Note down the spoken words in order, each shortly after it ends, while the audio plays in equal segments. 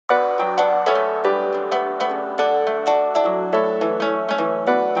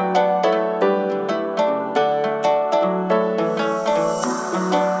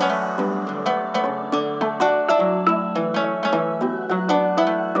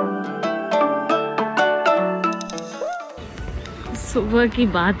सुबह की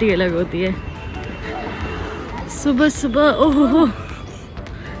बात ही अलग होती है। सुबह सुबह ओहो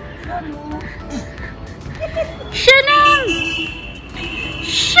शनम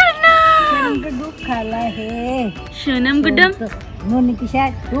शनम दूध खा रहा है। शनम गुडम मोनी के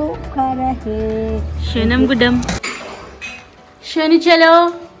साथ दूध खा रहा है। शनम गुडम। शनि चलो,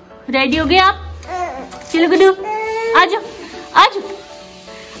 रेडी हो गए आप? चलो गुडू आजो आजो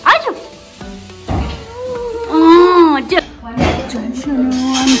आजो। हम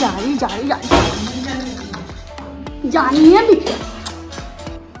जा रही जानी है अभी।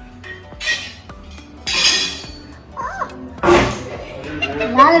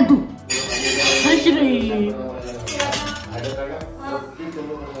 लाल तू हंस रही।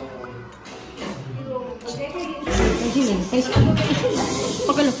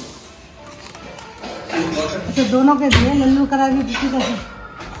 पकड़ लो। अच्छा दोनों के दिए लल्लू करा दी किसी का से।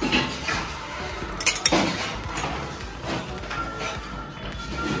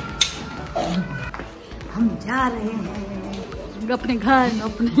 हम जा रहे हैं अपने घर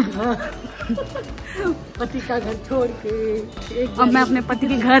पति का घर छोड़ के। अब मैं अपने पति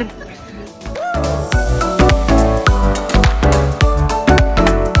के घर।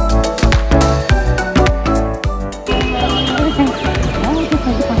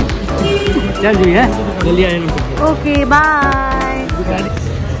 चल जी है जल्दी आए। Okay bye.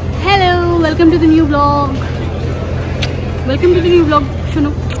 Hello, welcome to the new blog. Welcome to the new blog.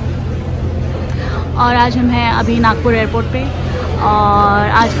 सुनो, और आज हम हैं अभी नागपुर एयरपोर्ट पे। और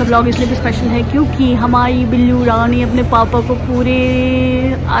आज का ब्लॉग इसलिए भी स्पेशल है क्योंकि हमारी बिल्लू रानी अपने पापा को पूरे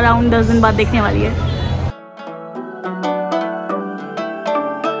अराउंड 10 दिन बाद देखने वाली है।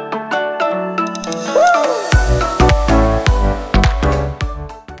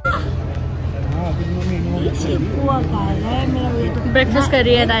 ब्रेकफास्ट कर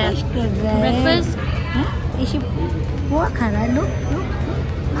रही है अनाया। ब्रेकफास्ट वो खा रहा है। लो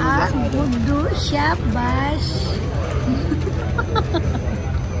गुड्डू शाबाश।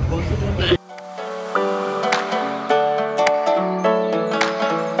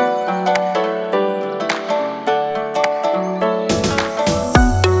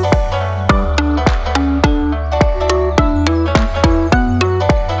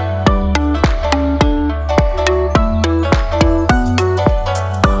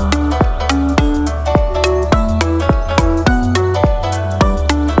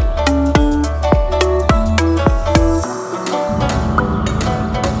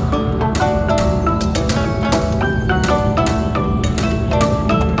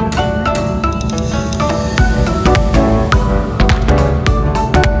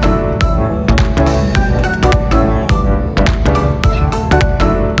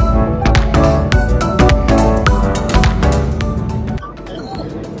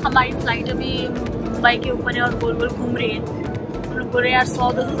 हमारी फ्लाइट अभी मुंबई के ऊपर है और गोल गोल घूम रही है। हम लोग बोल रहे हैं यार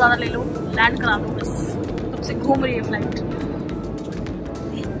 100-200 ज़्यादा ले लो, लैंड करा लो बस। तब से घूम रही है फ्लाइट।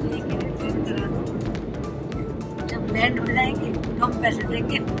 जब लैंड हो जाएंगे तो हम पैसे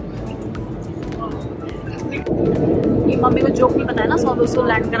देंगे। ये मम्मी को जोक नहीं पता है ना 100-200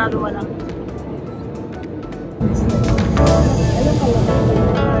 लैंड करा दो वाला।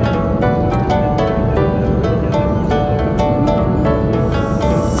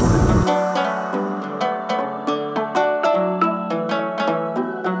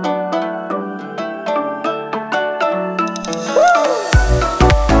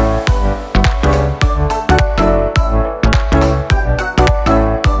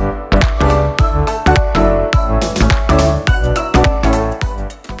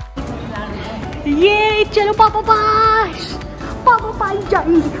 ये चलो पापा पास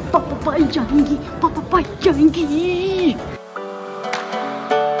जाएंगी, पापा पास जाएंगी, पापा पास जाएंगी।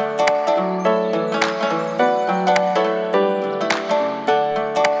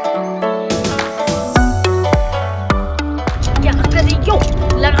 क्या कर रही हो?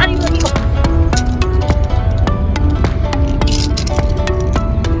 लगा रही हो?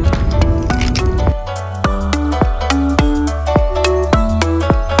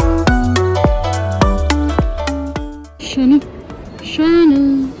 शोनू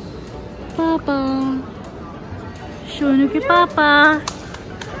पापा, शोनू के पापा।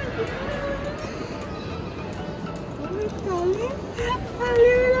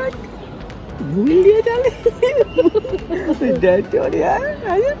 भूल लिया चले डर छोड़ यार।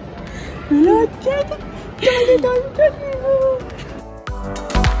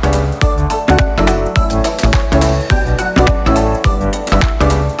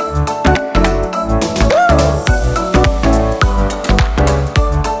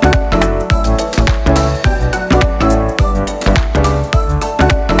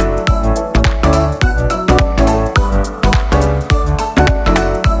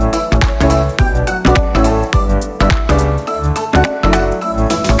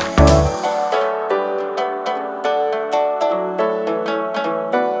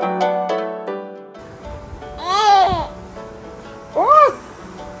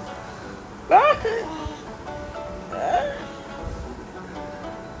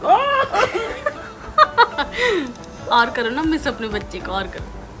 और करो ना मिस अपने बच्चे को, और करो।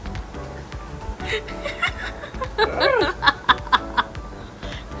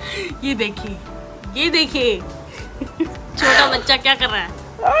 ये देखिए, ये देखिए छोटा बच्चा क्या कर रहा है।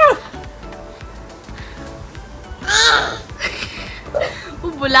 वो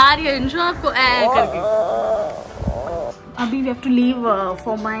बुला रही है अंशु आपको ऐ करके। अभी we have to leave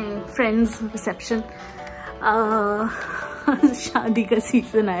for my friends reception. शादी का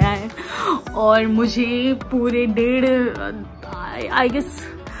सीजन आया है और मुझे पूरे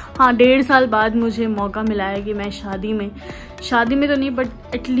 1.5 साल बाद मुझे मौका मिला है कि मैं शादी में तो नहीं बट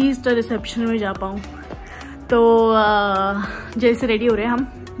एटलीस्ट रिसेप्शन में जा पाऊँ। तो जैसे रेडी हो रहे हैं हम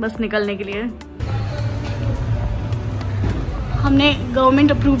बस निकलने के लिए। हमने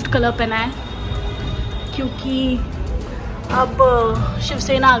गवर्नमेंट अप्रूव्ड कलर पहना है क्योंकि अब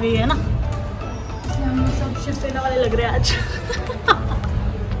शिवसेना आ गई है ना, इसलिए हम सब शिवसेना वाले लग रहे हैं आज।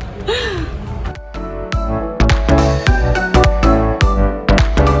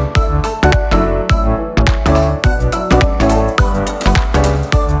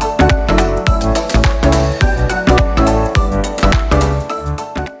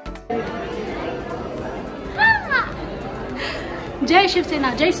 जय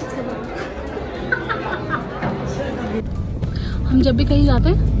शिवसेना, जय शिवसेना। हम जब भी कहीं जाते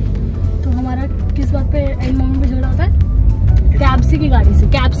हैं तो हमारा किस बात पे एंड मोमेंट पे झगड़ा होता है? कैब्सी की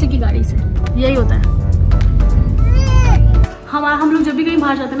गाड़ी से यही होता है। हम लोग जब भी कहीं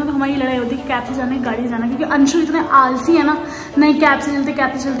बाहर जाते हैं ना तो हमारी लड़ाई होती है कि कैब से जाना है गाड़ी से जाना, क्योंकि अंशु इतने आलसी है ना, नहीं कैब से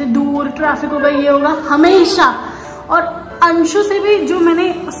चलते दूर ट्रैफिक होगा ये होगा हमेशा। और अंशु से भी जो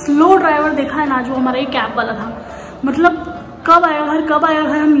मैंने स्लो ड्राइवर देखा है ना, जो हमारा ये कैब वाला था, मतलब कब आया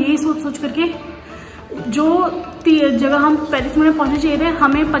घर हम यही सोच करके जो जगह हम 35 मिनट पहुंचने चाहिए थे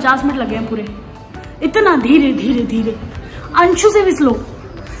हमें 50 मिनट लगे हैं पूरे। इतना धीरे अंशु से भी स्लो।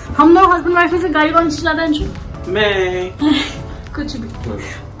 हम लोग हस्बैंड वाइफ में से गाड़ी कौन सी चलाता है अंशु? मैं। कुछ भी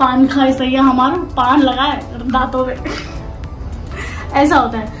पान खाए सही है, हमारा पान लगाए दांतों में। ऐसा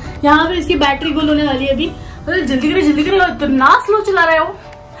होता है। यहाँ पे इसकी बैटरी गुल होने वाली है अभी। जल्दी करिए, इतना स्लो चला रहे हो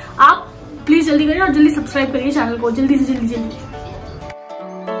आप। प्लीज जल्दी करिए और जल्दी सब्सक्राइब करिए चैनल को, जल्दी से जल्दी।